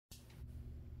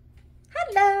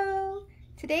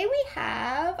Today we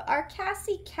have our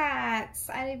Cassy Cats.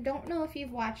 I don't know if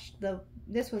you've watched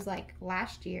this was like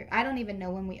last year. I don't even know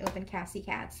when we opened Cassy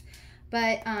Cats.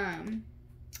 But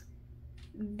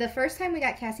the first time we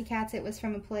got Cassy Cats, it was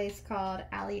from a place called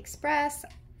AliExpress.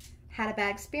 Had a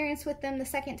bad experience with them the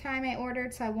second time I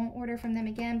ordered, so I won't order from them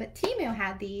again. But Temu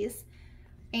had these,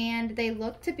 and they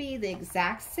look to be the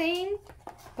exact same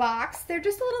box. They're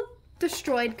just a little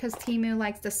destroyed because Temu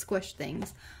likes to squish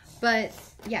things. But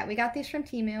yeah, we got these from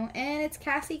Temu, and it's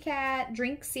Cassy Cat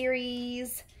drink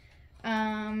series.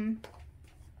 Yeah,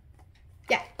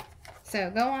 so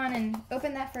go on and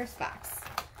open that first box.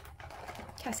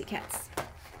 Cassy Cats.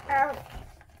 Oh.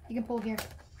 You can pull here,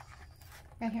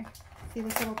 right here. See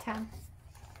this little tab?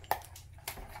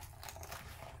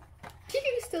 Do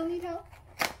you still need help?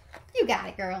 You got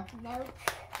it, girl. No.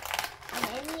 I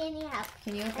don't need any help.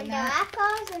 Can you open and that?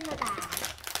 And the goes in the bag.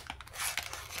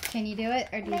 Can you do it?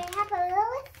 Or do May you... I have a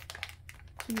little?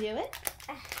 Can you do it?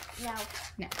 No.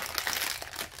 No.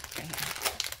 Right here.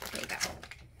 There you go.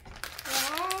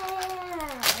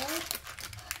 Wow.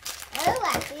 Oh,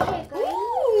 I see a green.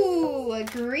 Ooh, a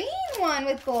green one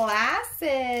with glasses.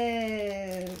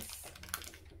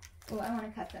 Oh, I want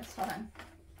to cut this. Hold on.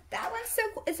 That one's so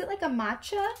cool. Is it like a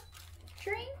matcha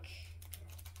drink?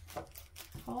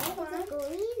 Hold on.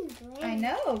 Green. I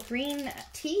know. Green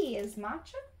tea is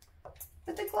matcha.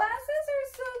 But the glasses are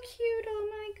so cute. Oh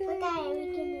my Look at everything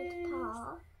in goodness. its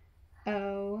paw.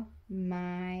 Oh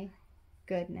my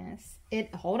goodness.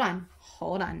 Hold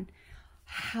on.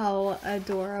 How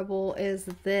adorable is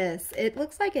this? It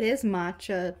looks like it is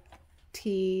matcha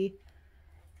tea,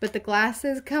 but the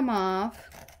glasses come off.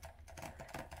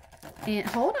 And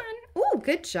hold on. Ooh,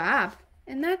 good job.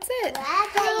 And that's it.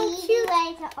 That's How an easy cute.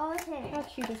 way to open How it.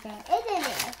 cute is that?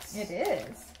 Isn't it? It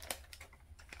is.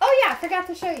 Oh yeah, I forgot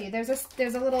to show you. There's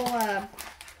a little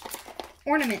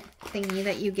ornament thingy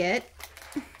that you get.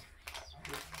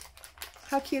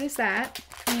 How cute is that?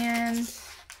 And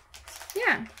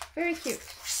yeah, very cute.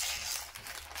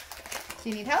 Do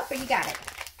you need help or you got it?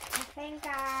 I think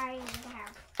I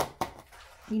have.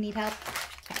 You need help?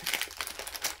 Okay.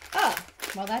 Oh,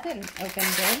 well that didn't open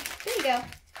good. There you go.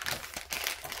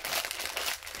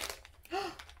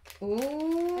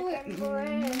 Ooh.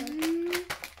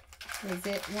 Is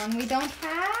it one we don't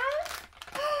have?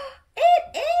 It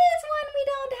is one we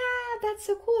don't have. That's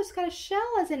so cool. It's got a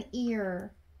shell as an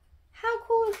ear. How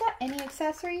cool is that? Any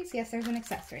accessories? Yes, there's an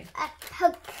accessory. A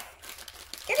poke.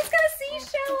 And it's got a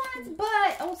seashell on its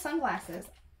butt. Oh, sunglasses.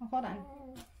 Oh, hold on.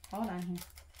 Hold on here.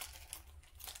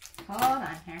 Hold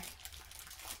on here.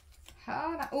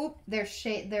 Hold on. Oh, they're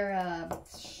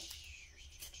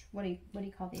what do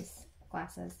you call these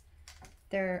glasses?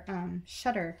 They're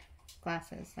shutter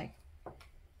glasses, like.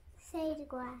 Say the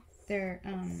glass. They're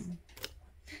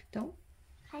don't.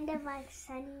 Kind of like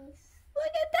Sunny's.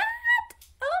 Look at that!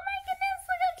 Oh my goodness,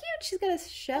 look how cute. She's got a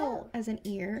shell as an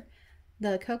ear.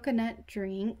 The coconut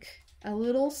drink. A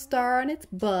little star on its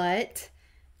butt.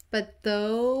 But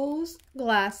those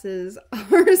glasses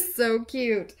are so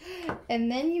cute. And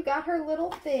then you got her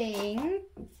little thing.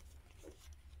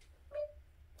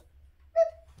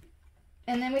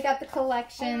 And then we got the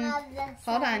collection. I love this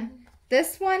Hold one. on.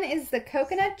 This one is the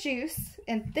coconut juice.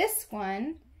 And this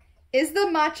one is the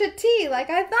matcha tea, like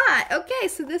I thought. Okay,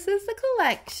 so this is the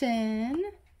collection.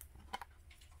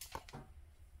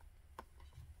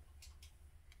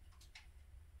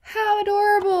 How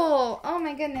adorable. Oh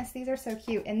my goodness, these are so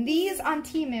cute. And these on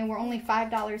Temu were only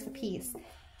 $5 a piece.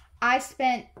 I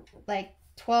spent like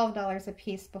 $12 a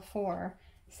piece before.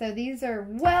 So these are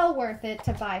well worth it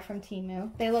to buy from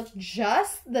Temu. They look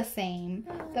just the same.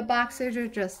 The boxes are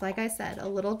just, like I said, a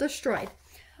little destroyed.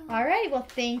 All right, well,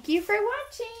 thank you for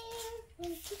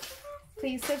watching.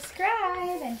 Please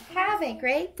subscribe and have a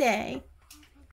great day.